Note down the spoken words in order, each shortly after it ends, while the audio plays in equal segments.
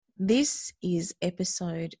This is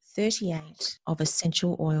episode 38 of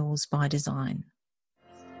Essential Oils by Design.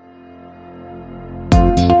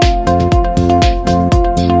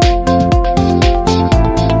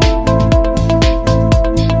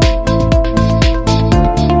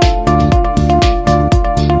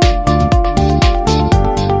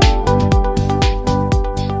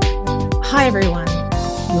 Hi everyone,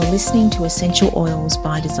 you're listening to Essential Oils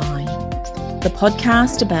by Design, the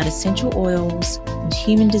podcast about essential oils and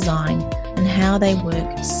human design and how they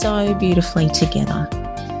work so beautifully together.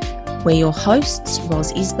 We're your hosts,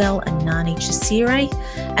 Ros Isbell and Nani Chisire,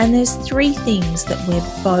 and there's three things that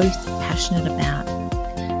we're both passionate about: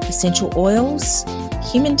 essential oils,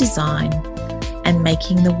 human design, and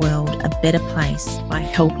making the world a better place by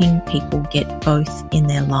helping people get both in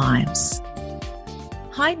their lives.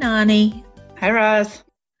 Hi, Nani. Hi, Ros.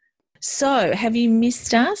 So, have you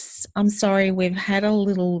missed us? I'm sorry, we've had a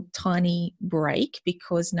little tiny break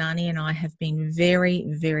because Nani and I have been very,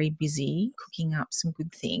 very busy cooking up some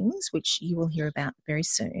good things, which you will hear about very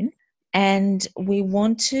soon. And we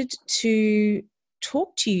wanted to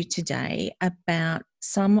talk to you today about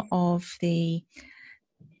some of the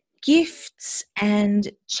gifts and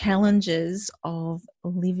challenges of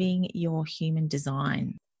living your human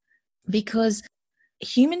design. Because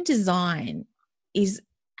human design is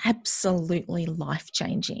absolutely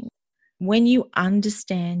life-changing. When you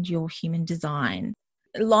understand your human design,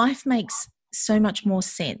 life makes so much more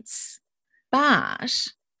sense. But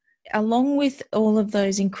along with all of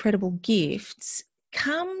those incredible gifts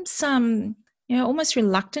come some, almost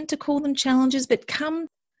reluctant to call them challenges, but come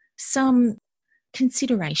some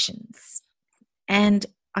considerations. And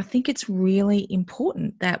I think it's really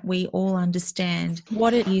important that we all understand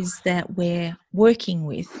what it is that we're working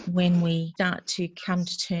with when we start to come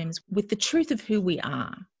to terms with the truth of who we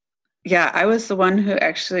are. Yeah, I was the one who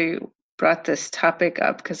actually brought this topic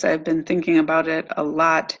up because I've been thinking about it a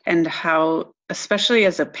lot, and how, especially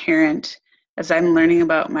as a parent, as I'm learning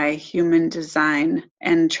about my human design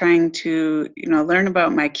and trying to, learn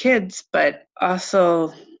about my kids, but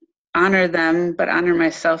also honor them, but honor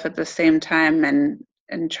myself at the same time, and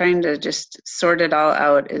trying to just sort it all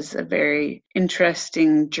out is a very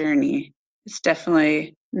interesting journey. It's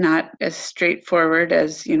definitely not as straightforward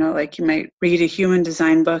as, like you might read a human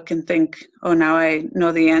design book and think, oh, now I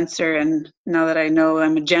know the answer. And now that I know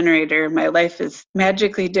I'm a generator, my life is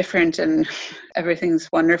magically different and everything's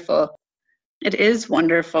wonderful. It is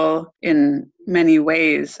wonderful in many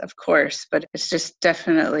ways, of course, but it's just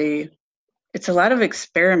definitely, it's a lot of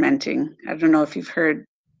experimenting. I don't know if you've heard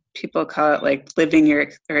people call it like living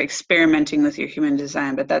or experimenting with your human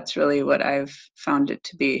design, but that's really what I've found it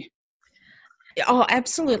to be. Oh,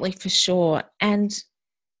 absolutely, for sure. And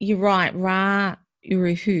you're right, Ra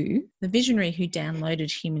Uru Hu, the visionary who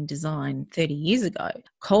downloaded human design 30 years ago,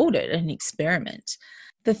 called it an experiment.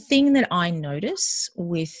 The thing that I notice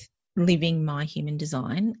with living my human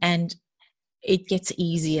design, and it gets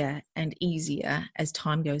easier and easier as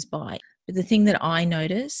time goes by, but the thing that I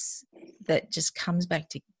notice that just comes back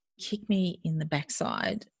to kick me in the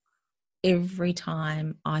backside every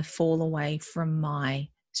time I fall away from my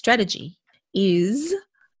strategy is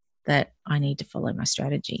that I need to follow my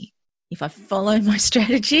strategy. If I follow my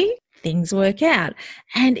strategy, things work out.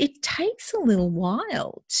 And it takes a little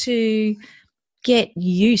while to get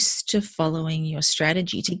used to following your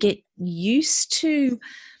strategy, to get used to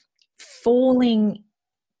falling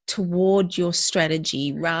toward your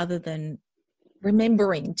strategy rather than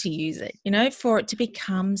remembering to use it, for it to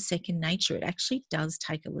become second nature. It actually does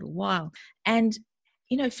take a little while. And,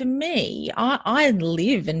 for me, I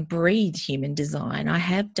live and breathe human design. I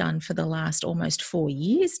have done for the last almost 4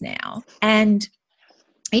 years now. And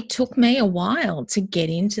it took me a while to get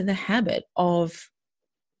into the habit of,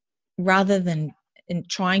 rather than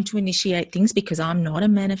trying to initiate things because I'm not a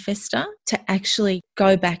manifester, to actually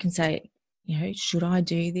go back and say, should I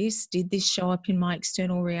do this? Did this show up in my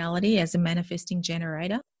external reality as a manifesting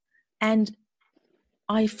generator? And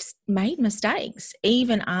I've made mistakes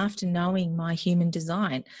even after knowing my human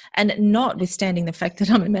design, and notwithstanding the fact that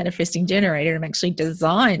I'm a manifesting generator, I'm actually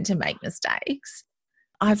designed to make mistakes.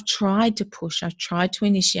 I've tried to push, I've tried to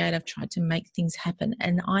initiate, I've tried to make things happen.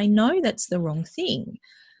 And I know that's the wrong thing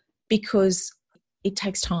because it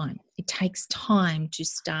takes time. It takes time to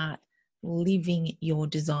start living your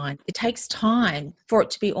design. It takes time for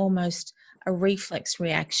it to be almost a reflex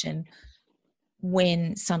reaction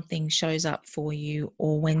when something shows up for you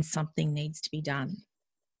or when something needs to be done.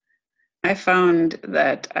 I found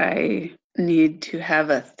that I need to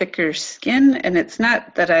have a thicker skin, and it's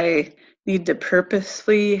not that I need to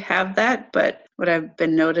purposely have that, but what I've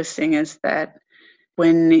been noticing is that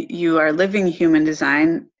when you are living human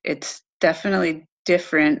design, it's definitely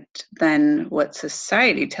different than what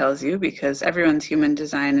society tells you, because everyone's human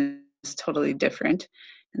design is totally different.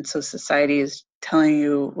 And so society is telling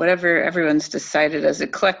you whatever everyone's decided as a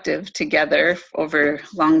collective together over a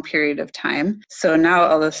long period of time. So now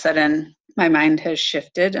all of a sudden my mind has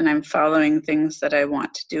shifted and I'm following things that I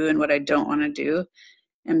want to do and what I don't want to do.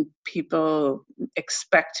 And people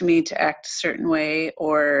expect me to act a certain way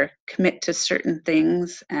or commit to certain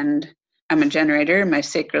things. And I'm a generator. My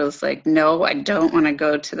sacral is like, no, I don't want to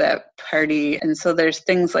go to that party. And so there's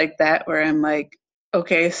things like that where I'm like,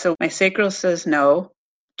 okay, so my sacral says no,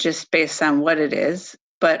 just based on what it is.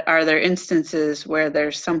 But are there instances where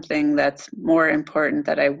there's something that's more important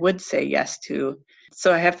that I would say yes to?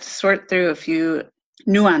 So I have to sort through a few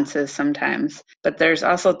nuances sometimes. But there's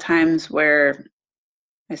also times where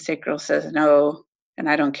my sacral says no, and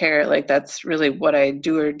I don't care. Like, that's really what I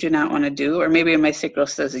do or do not want to do. Or maybe my sacral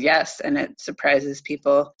says yes, and it surprises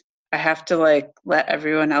people. I have to let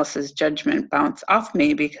everyone else's judgment bounce off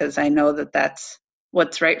me, because I know that that's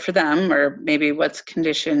what's right for them, or maybe what's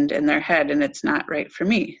conditioned in their head, and it's not right for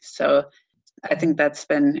me. So I think that's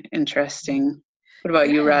been interesting. What about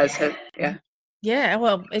you, Roz? Yeah. Yeah,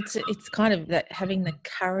 well, it's kind of that, having the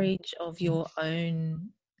courage of your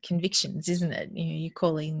own convictions, isn't it? You're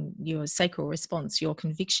calling your sacral response your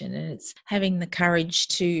conviction, and it's having the courage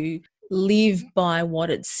to live by what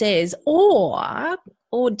it says, or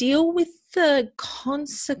deal with the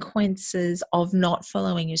consequences of not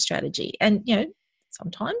following your strategy. And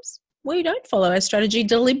sometimes we don't follow our strategy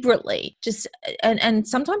deliberately. And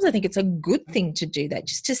sometimes I think it's a good thing to do that,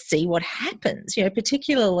 just to see what happens,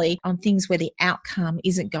 particularly on things where the outcome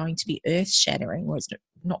isn't going to be earth-shattering, or it's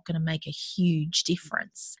not going to make a huge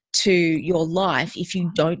difference to your life if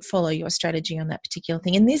you don't follow your strategy on that particular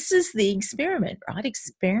thing. And this is the experiment, right?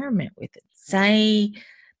 Experiment with it. Say,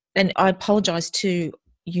 and I apologize to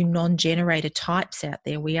you non-generator types out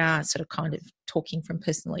there. We are sort of kind of talking from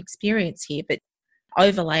personal experience here, but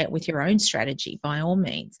overlay it with your own strategy by all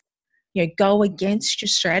means. Go against your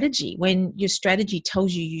strategy when your strategy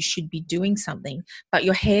tells you you should be doing something, but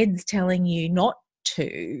your head's telling you not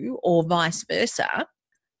to, or vice versa.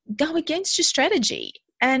 Go against your strategy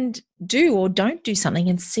and do or don't do something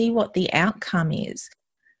and see what the outcome is.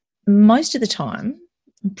 Most of the time,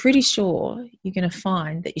 I'm pretty sure you're going to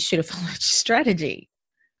find that you should have followed your strategy.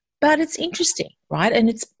 But it's interesting, right? And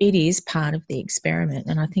it is part of the experiment.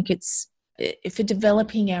 And I think it's for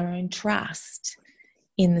developing our own trust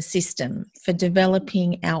in the system, for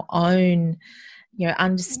developing our own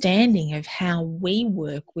understanding of how we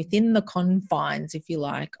work within the confines, if you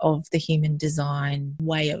like, of the human design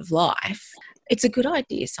way of life. It's a good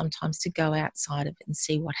idea sometimes to go outside of it and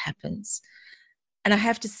see what happens. And I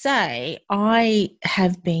have to say, I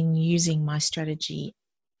have been using my strategy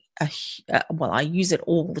I use it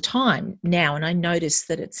all the time now, and I notice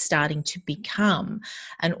that it's starting to become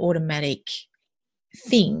an automatic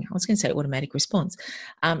thing. I was going to say automatic response.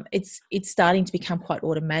 It's starting to become quite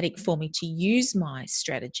automatic for me to use my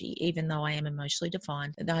strategy, even though I am emotionally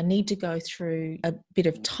defined. I need to go through a bit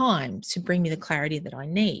of time to bring me the clarity that I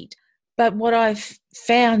need. But what I've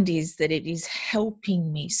found is that it is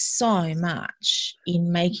helping me so much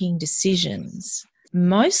in making decisions,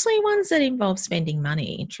 mostly ones that involve spending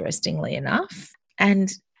money, interestingly enough.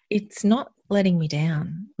 And it's not letting me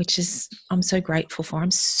down, which is, I'm so grateful for.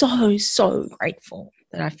 I'm so, so grateful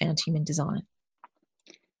that I found human design.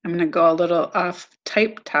 I'm going to go a little off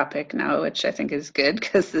type topic now, which I think is good,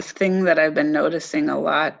 because this thing that I've been noticing a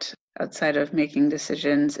lot outside of making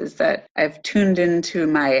decisions is that I've tuned into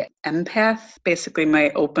my empath, basically my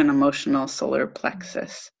open emotional solar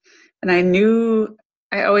plexus. And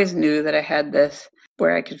I always knew that I had this,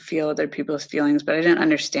 where I could feel other people's feelings, but I didn't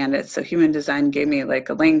understand it. So human design gave me a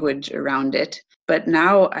language around it. But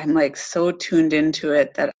now I'm so tuned into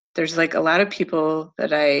it that there's a lot of people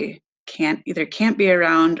that I can't be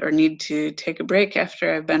around, or need to take a break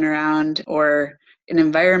after I've been around, or an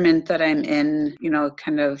environment that I'm in,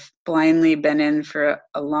 kind of blindly been in for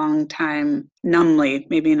a long time, numbly,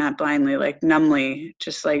 maybe not blindly, numbly,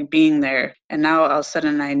 just being there. And now all of a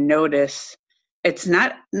sudden I notice. It's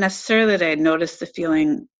not necessarily that I notice the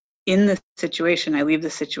feeling in the situation. I leave the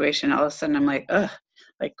situation, all of a sudden I'm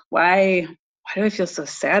why do I feel so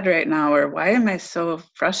sad right now? Or why am I so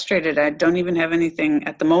frustrated? I don't even have anything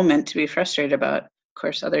at the moment to be frustrated about. Of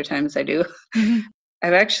course, other times I do. Mm-hmm.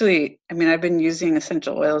 I've been using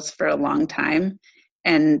essential oils for a long time,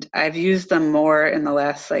 and I've used them more in the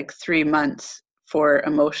last 3 months for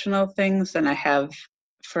emotional things than I have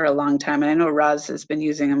for a long time. And I know Roz has been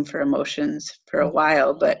using them for emotions for a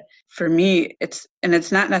while, but for me, it's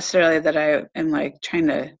not necessarily that I am like trying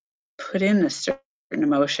to put in a certain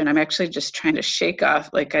emotion. I'm actually just trying to shake off.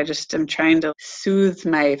 Like I just am trying to soothe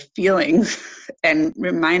my feelings and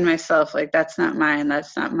remind myself like, that's not mine.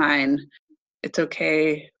 That's not mine. It's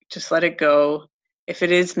okay. Just let it go. If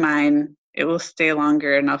it is mine, it will stay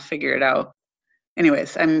longer and I'll figure it out.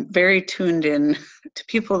 Anyways, I'm very tuned in to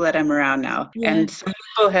people that I'm around now. Yeah. And some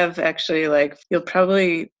people have actually like, you'll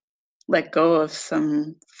probably let go of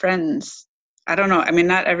some friends. I don't know. I mean,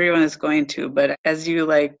 not everyone is going to, but as you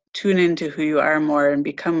like tune into who you are more and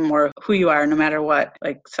become more who you are, no matter what,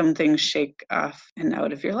 like some things shake off and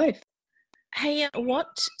out of your life. Hey,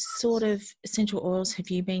 what sort of essential oils have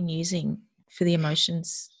you been using for the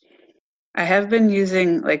emotions? I have been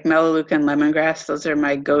using like melaleuca and lemongrass. Those are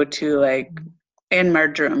my go-to, like, and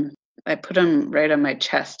marjoram. I put them right on my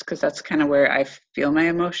chest because that's kind of where I feel my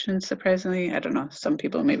emotions, surprisingly. I don't know. Some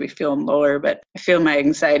people maybe feel them lower, but I feel my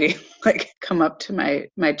anxiety like come up to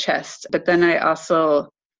my chest. But then I also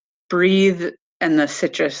breathe, and the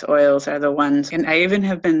citrus oils are the ones. And I even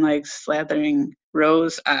have been like slathering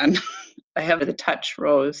rose on. I have the touch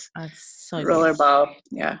rose rollerball.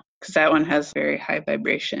 Yeah, because that one has very high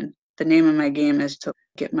vibration. The name of my game is to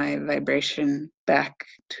get my vibration back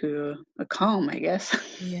to a calm, I guess.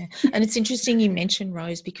 Yeah. And it's interesting you mentioned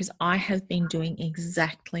rose because I have been doing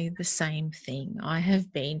exactly the same thing. I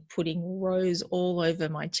have been putting rose all over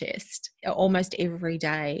my chest almost every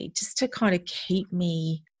day just to kind of keep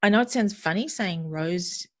me. I know it sounds funny saying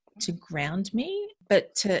rose to ground me,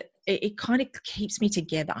 but it kind of keeps me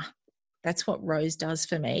together. That's what rose does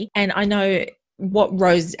for me. And I know what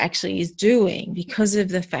rose actually is doing because of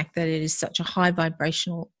the fact that it is such a high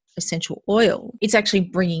vibrational essential oil. It's actually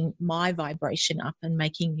bringing my vibration up and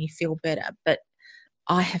making me feel better. But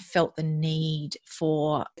I have felt the need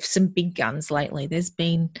for some big guns lately. There's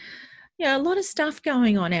been, a lot of stuff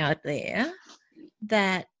going on out there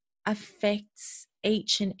that affects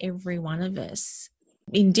each and every one of us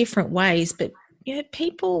in different ways. But,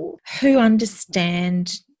 people who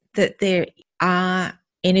understand that there are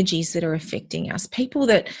energies that are affecting us, people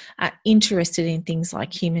that are interested in things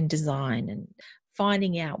like human design and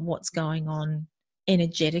finding out what's going on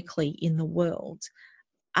energetically in the world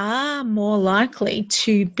are more likely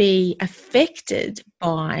to be affected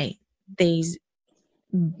by these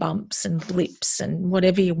bumps and blips and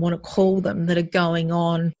whatever you want to call them that are going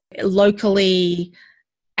on locally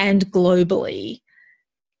and globally.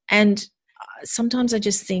 And sometimes I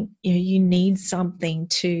just think, you need something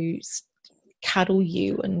to cuddle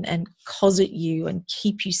you and cosset you and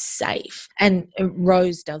keep you safe. And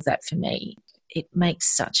rose does that for me. It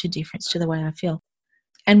makes such a difference to the way I feel.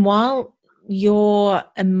 And while you're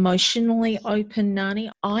emotionally open,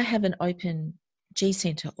 Nani, I have an open G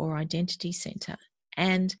center or identity center.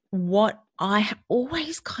 And what I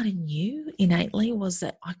always kind of knew innately was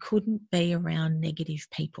that I couldn't be around negative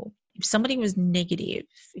people. If somebody was negative,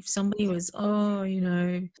 if somebody was,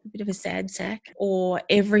 a bit of a sad sack, or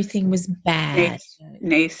everything was bad.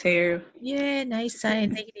 Naysayer. Yeah, naysayer,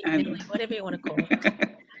 negative, whatever you want to call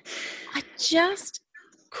it. I just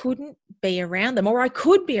couldn't be around them, or I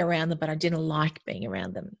could be around them, but I didn't like being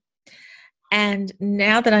around them. And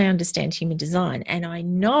now that I understand human design and I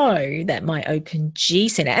know that my open G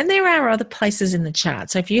center, and there are other places in the chart.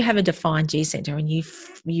 So if you have a defined G center and you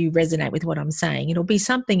resonate with what I'm saying, it'll be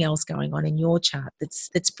something else going on in your chart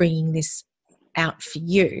that's bringing this out for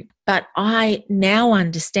you. But I now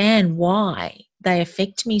understand why they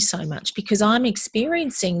affect me so much because I'm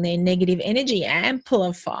experiencing their negative energy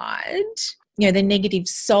amplified. The negative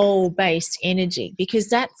soul-based energy, because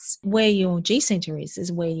that's where your G center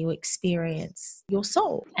is where you experience your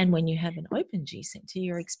soul. And when you have an open G center,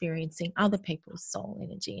 you're experiencing other people's soul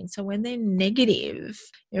energy. And so when they're negative,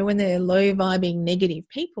 when they're low-vibing negative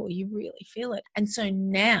people, you really feel it. And so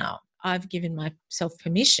now I've given myself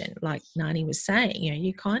permission, like Nani was saying,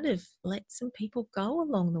 you kind of let some people go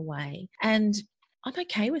along the way. And I'm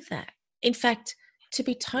okay with that. In fact, to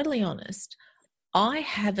be totally honest, I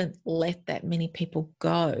haven't let that many people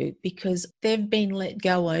go because they've been let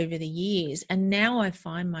go over the years. And now I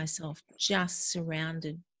find myself just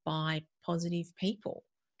surrounded by positive people.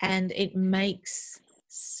 And it makes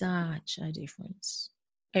such a difference.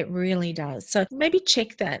 It really does. So maybe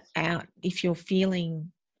check that out if you're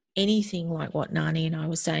feeling anything like what Nani and I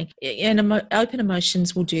were saying. And open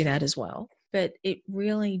emotions will do that as well. But it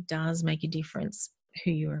really does make a difference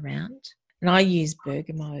who you're around. And I use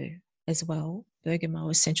bergamot as well. Bergamot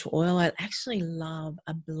essential oil. I actually love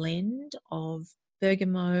a blend of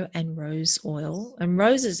bergamot and rose oil. And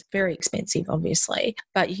rose is very expensive, obviously,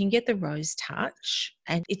 but you can get the Rose Touch.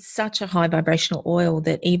 And it's such a high vibrational oil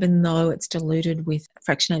that even though it's diluted with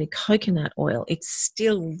fractionated coconut oil, it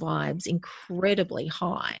still vibes incredibly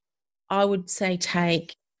high. I would say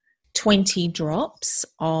take 20 drops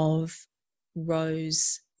of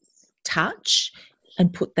Rose Touch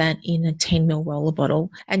and put that in a 10 ml roller bottle,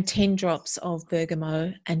 and 10 drops of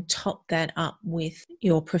bergamot, and top that up with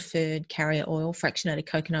your preferred carrier oil. Fractionated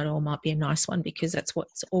coconut oil might be a nice one because that's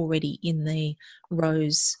what's already in the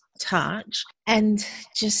Rose Touch. And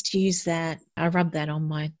just use that. I rub that on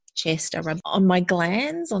my chest. I rub on my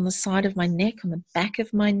glands, on the side of my neck, on the back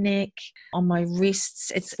of my neck, on my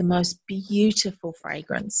wrists. It's the most beautiful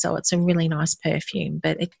fragrance. So it's a really nice perfume,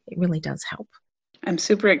 but it really does help. I'm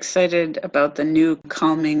super excited about the new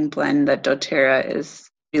calming blend that doTERRA is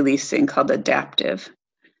releasing called Adaptive.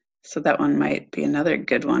 So that one might be another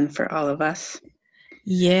good one for all of us.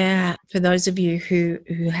 Yeah. For those of you who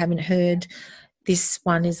haven't heard, this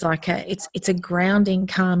one is like it's a grounding,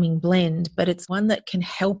 calming blend, but it's one that can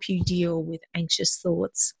help you deal with anxious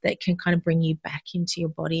thoughts, that can kind of bring you back into your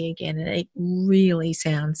body again. And it really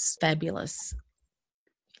sounds fabulous.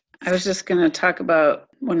 I was just going to talk about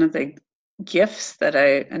one of the gifts that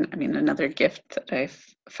another gift that I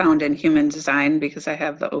found in human design, because I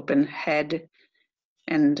have the open head,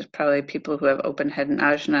 and probably people who have open head and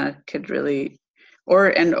ajna could really,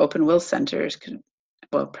 and open will centers could,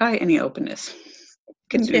 well, probably any openness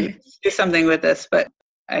could do something with this. But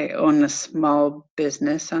I own a small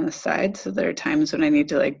business on the side, so there are times when I need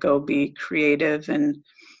to like go be creative and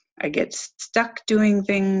I get stuck doing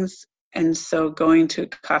things. And so going to a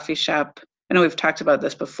coffee shop, I know we've talked about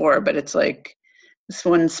this before, but it's like this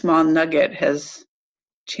one small nugget has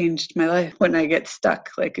changed my life when I get stuck,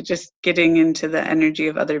 like just getting into the energy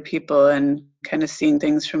of other people and kind of seeing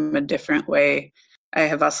things from a different way. I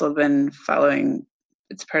have also been following,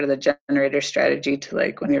 it's part of the generator strategy to,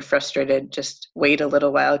 like, when you're frustrated, just wait a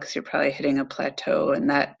little while because you're probably hitting a plateau. And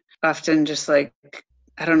that often just like,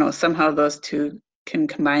 I don't know, somehow those two can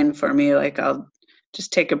combine for me. Like I'll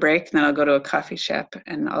just take a break and then I'll go to a coffee shop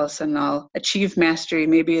and all of a sudden I'll achieve mastery.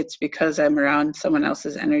 Maybe it's because I'm around someone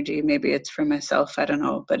else's energy. Maybe it's for myself. I don't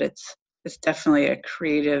know, but it's definitely a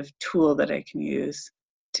creative tool that I can use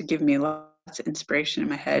to give me lots of inspiration in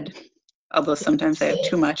my head. Although sometimes I have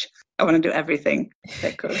too much. I want to do everything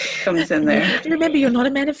that comes in there. Remember, you're not a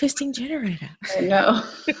manifesting generator. I know.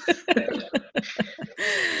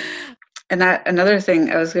 And another thing,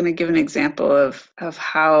 I was going to give an example of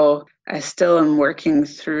how I still am working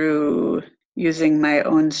through using my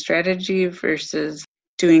own strategy versus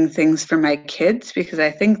doing things for my kids, because I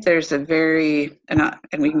think there's a very, and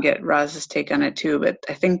we can get Roz's take on it too, but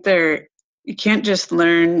I think you can't just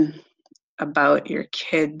learn about your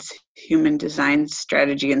kids' human design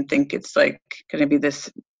strategy and think it's like going to be this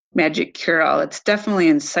magic cure-all. It's definitely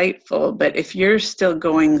insightful, but if you're still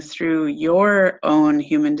going through your own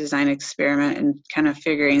human design experiment and kind of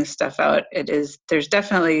figuring stuff out, there's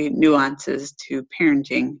definitely nuances to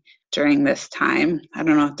parenting during this time. I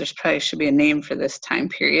don't know if there's probably should be a name for this time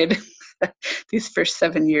period. These first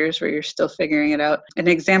 7 years where you're still figuring it out. An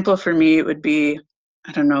example for me would be,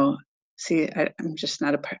 I don't know, I'm just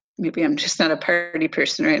not maybe I'm just not a party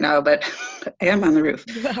person right now, but I am on the roof.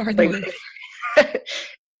 You are on the roof.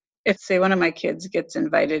 If, say, one of my kids gets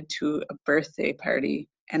invited to a birthday party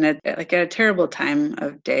and at a terrible time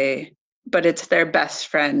of day, but it's their best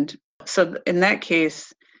friend. So in that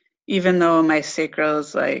case, even though my sacral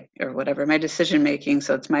is my decision making,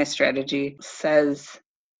 so it's my strategy, says,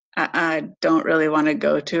 I don't really want to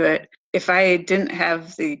go to it. If I didn't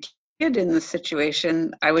have the kid in the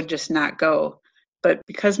situation, I would just not go. But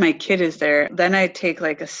because my kid is there, then I take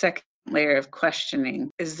like a second layer of questioning.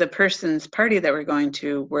 Is the person's party that we're going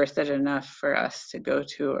to worth it enough for us to go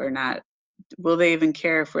to or not? Will they even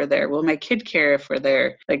care if we're there? Will my kid care if we're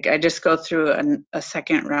there? Like, I just go through a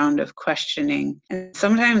second round of questioning. And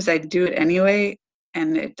sometimes I do it anyway,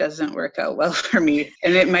 and it doesn't work out well for me.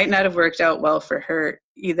 And it might not have worked out well for her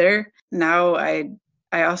either. Now I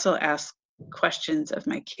also ask questions of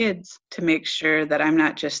my kids to make sure that I'm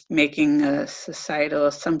not just making a societal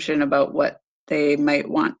assumption about what they might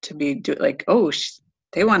want to be doing. Like,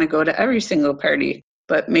 they want to go to every single party.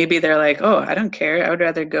 But maybe they're like, I don't care. I would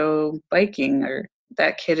rather go biking, or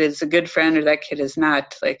that kid is a good friend, or that kid is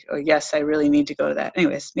not. Like, yes, I really need to go to that.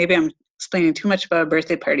 Anyways, maybe I'm explaining too much about a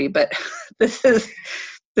birthday party, but this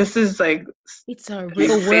is like, it's a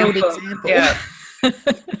real world example. Yeah.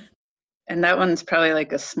 And that one's probably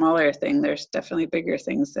like a smaller thing. There's definitely bigger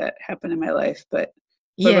things that happen in my life, but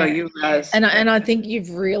what about you, Roz? And I think you've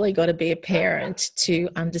really got to be a parent to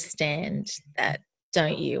understand that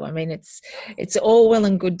don't you? I mean, it's all well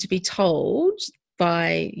and good to be told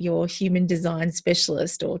by your human design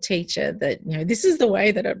specialist or teacher that, this is the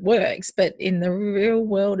way that it works, but in the real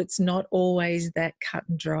world, it's not always that cut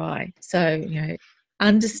and dry. So,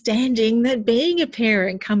 understanding that being a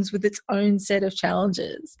parent comes with its own set of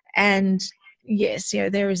challenges. And yes,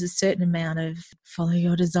 there is a certain amount of follow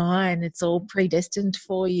your design. It's all predestined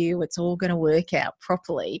for you. It's all going to work out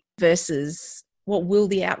properly versus what will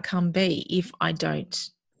the outcome be if I don't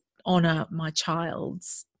honour my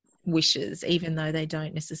child's wishes, even though they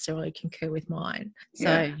don't necessarily concur with mine.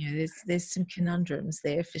 So, there's some conundrums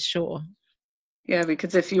there for sure. Yeah,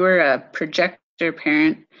 because if you were a projector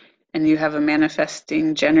parent and you have a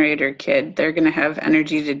manifesting generator kid, they're going to have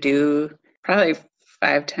energy to do probably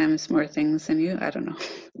 5 times more things than you. I don't know.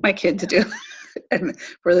 My kids do. And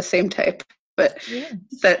we're the same type. But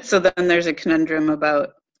so then there's a conundrum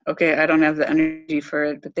about, okay, I don't have the energy for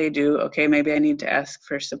it, but they do. Okay, maybe I need to ask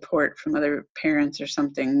for support from other parents or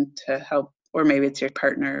something to help, or maybe it's your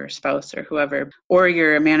partner or spouse or whoever. Or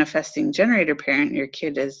you're a manifesting generator parent, your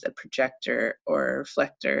kid is a projector or a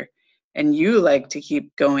reflector, and you like to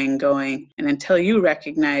keep going. And until you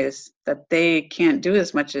recognize that they can't do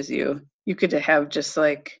as much as you could have just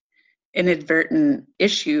like inadvertent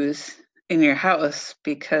issues in your house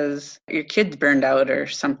because your kid's burned out or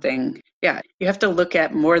something. Yeah, you have to look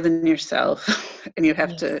at more than yourself and you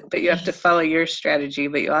have to follow your strategy,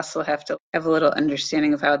 but you also have to have a little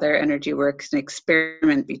understanding of how their energy works and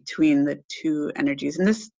experiment between the two energies. And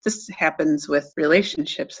this happens with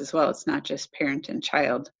relationships as well. It's not just parent and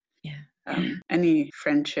child. Yeah. Any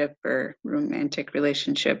friendship or romantic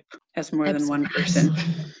relationship has more than one person.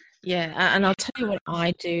 Yeah, and I'll tell you what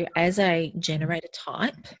I do as a generator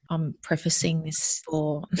type. I'm prefacing this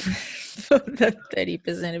for the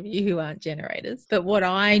 30% of you who aren't generators. But what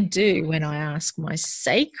I do when I ask my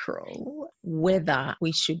sacral whether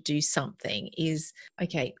we should do something is,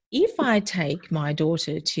 okay, if I take my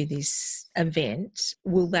daughter to this event,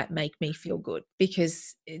 will that make me feel good?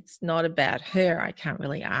 Because it's not about her. I can't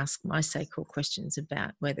really ask my sacral questions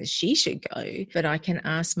about whether she should go, but I can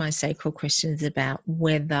ask my sacral questions about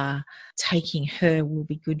whether taking her will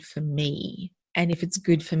be good for me. And if it's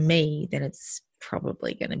good for me, then it's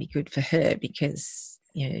probably going to be good for her because,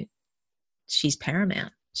 she's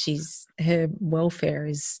paramount. Her welfare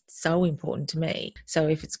is so important to me. So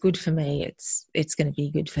if it's good for me, it's going to be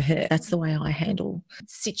good for her. That's the way I handle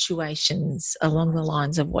situations along the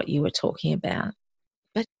lines of what you were talking about.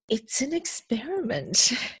 But it's an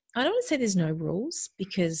experiment. I don't want to say there's no rules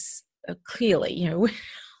because clearly,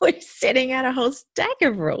 we're setting out a whole stack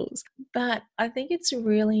of rules. But I think it's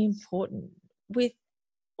really important with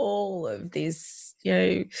all of this,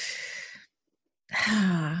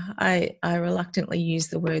 I reluctantly use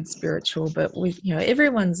the word spiritual, but with,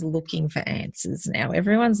 everyone's looking for answers now.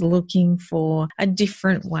 Everyone's looking for a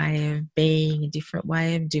different way of being, a different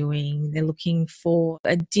way of doing. They're looking for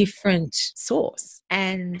a different source.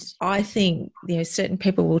 And I think, certain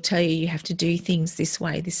people will tell you have to do things this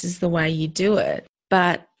way. This is the way you do it.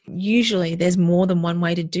 But usually there's more than one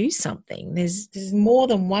way to do something. There's more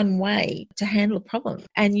than one way to handle a problem.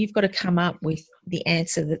 And you've got to come up with the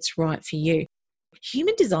answer that's right for you.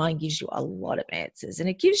 Human design gives you a lot of answers and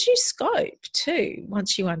it gives you scope too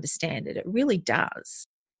once you understand it. It really does.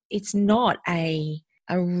 It's not a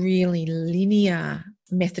really linear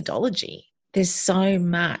methodology. There's so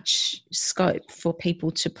much scope for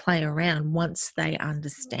people to play around once they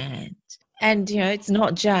understand. And, it's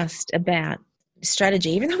not just about strategy,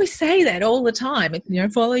 even though we say that all the time,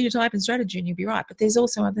 follow your type and strategy and you'll be right. But there's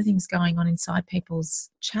also other things going on inside people's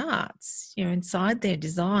charts, inside their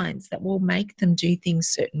designs that will make them do things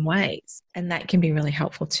certain ways. And that can be really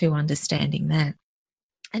helpful too, understanding that.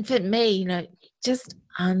 And for me, just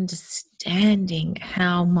understanding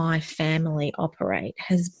how my family operate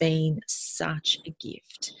has been such a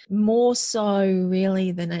gift. More so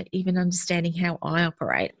really than even understanding how I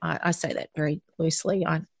operate. I say that very loosely.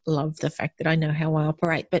 I love the fact that I know how I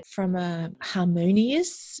operate, but from a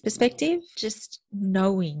harmonious perspective, just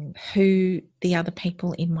knowing who the other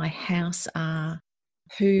people in my house are,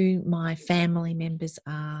 who my family members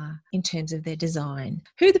are in terms of their design,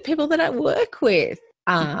 who the people that I work with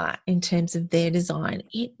are in terms of their design,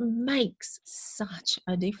 it makes such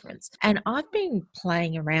a difference. And I've been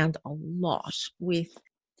playing around a lot with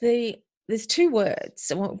there's 2 words.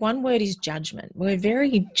 So one word is judgment. We're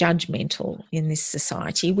very judgmental in this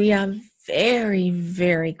society. We are very,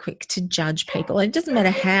 very quick to judge people. It doesn't matter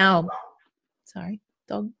how, it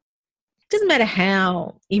doesn't matter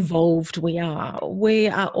how evolved we are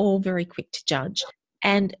all very quick to judge.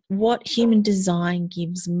 And what human design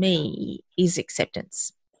gives me is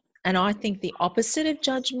acceptance. And I think the opposite of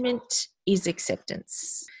judgment is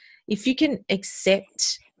acceptance. If you can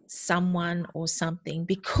accept someone or something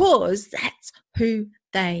because that's who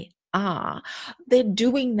they are, they're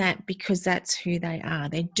doing that because that's who they are.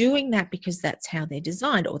 They're doing that because that's how they're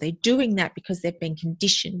designed, or they're doing that because they've been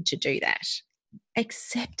conditioned to do that.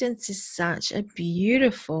 Acceptance is such a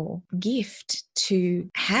beautiful gift to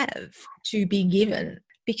have, to be given,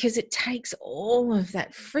 because it takes all of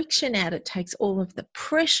that friction out. It takes all of the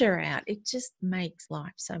pressure out. It just makes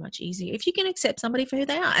life so much easier if you can accept somebody for who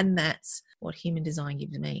they are. And that's what human design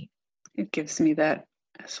gives me. It gives me that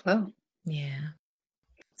as well. Yeah.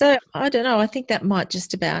 So I don't know, I think that might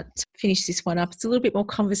just about finish this one up. It's a little bit more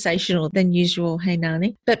conversational than usual, hey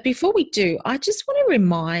Nani. But before we do, I just want to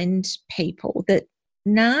remind people that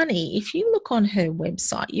Nani, if you look on her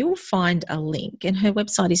website, you will find a link, and her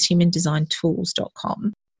website is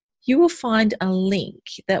humandesignTools.com. You will find a link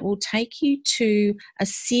that will take you to a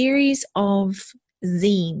series of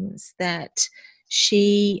zines that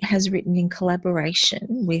she has written in collaboration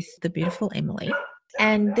with the beautiful Emily.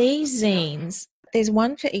 And these zines, there's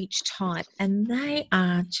one for each type, and they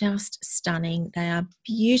are just stunning. They are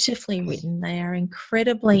beautifully written. They are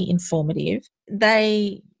incredibly informative.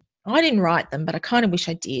 I didn't write them, but I kind of wish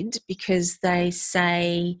I did, because they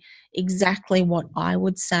say exactly what I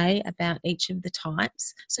would say about each of the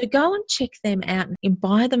types. So go and check them out and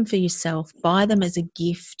buy them for yourself. Buy them as a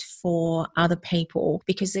gift for other people,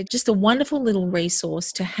 because they're just a wonderful little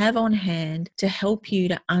resource to have on hand to help you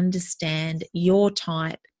to understand your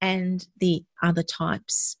type and the other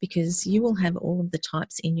types, because you will have all of the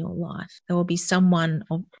types in your life. There will be someone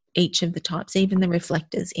of each of the types, even the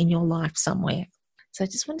reflectors, in your life somewhere. So I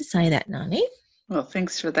just wanted to say that, Nani. Well,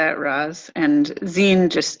 thanks for that, Roz. And zine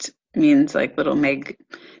just means like little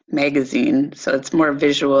magazine. So it's more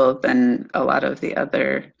visual than a lot of the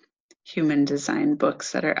other human design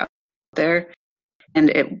books that are out there. And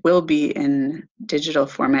it will be in digital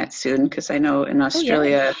format soon, because I know in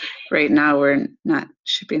Australia right now we're not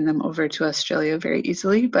shipping them over to Australia very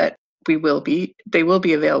easily, but they will be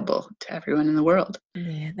available to everyone in the world.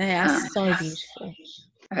 Yeah, they are so beautiful.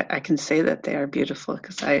 I can say that they are beautiful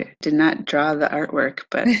because I did not draw the artwork,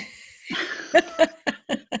 but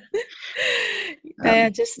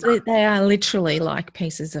they are literally like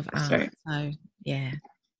pieces of art. Right. So yeah.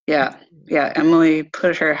 Emily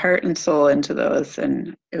put her heart and soul into those,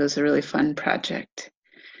 and it was a really fun project.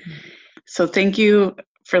 So thank you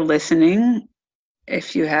for listening.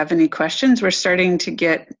 If you have any questions, we're starting to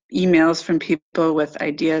get emails from people with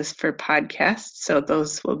ideas for podcasts. So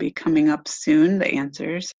those will be coming up soon, the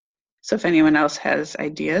answers. So if anyone else has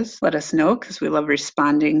ideas, let us know, because we love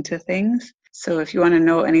responding to things. So if you want to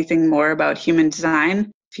know anything more about human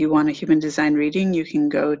design, if you want a human design reading, you can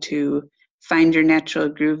go to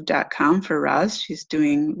findyournaturalgroove.com for Roz. She's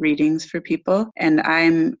doing readings for people. And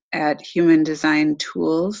I'm at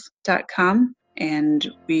humandesignTools.com. And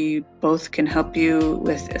we both can help you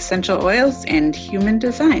with essential oils and human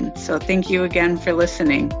design. So thank you again for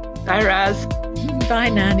listening. Bye, Roz. Bye,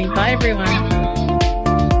 Nani. Bye, everyone.